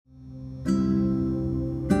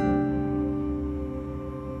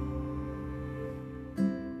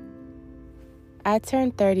I turn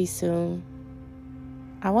 30 soon.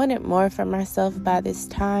 I wanted more for myself by this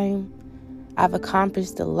time. I've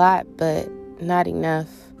accomplished a lot, but not enough.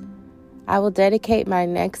 I will dedicate my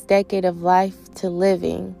next decade of life to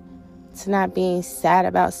living, to not being sad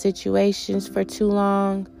about situations for too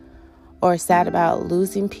long or sad about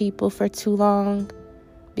losing people for too long,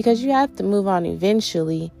 because you have to move on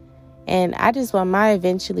eventually. And I just want my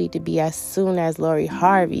eventually to be as soon as Lori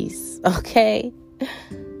Harvey's, okay?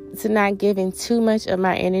 To not giving too much of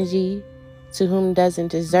my energy to whom doesn't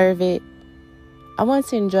deserve it. I want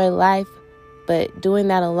to enjoy life, but doing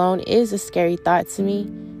that alone is a scary thought to me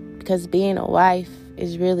because being a wife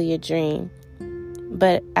is really a dream.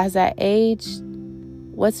 But as I age,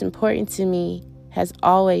 what's important to me has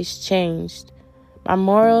always changed. My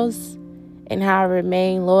morals and how I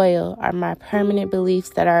remain loyal are my permanent beliefs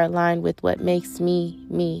that are aligned with what makes me,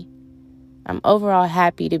 me. I'm overall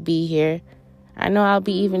happy to be here. I know I'll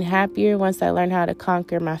be even happier once I learn how to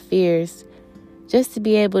conquer my fears, just to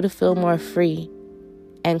be able to feel more free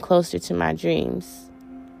and closer to my dreams,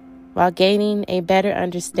 while gaining a better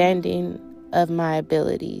understanding of my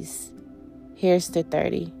abilities. Here's to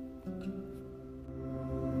 30.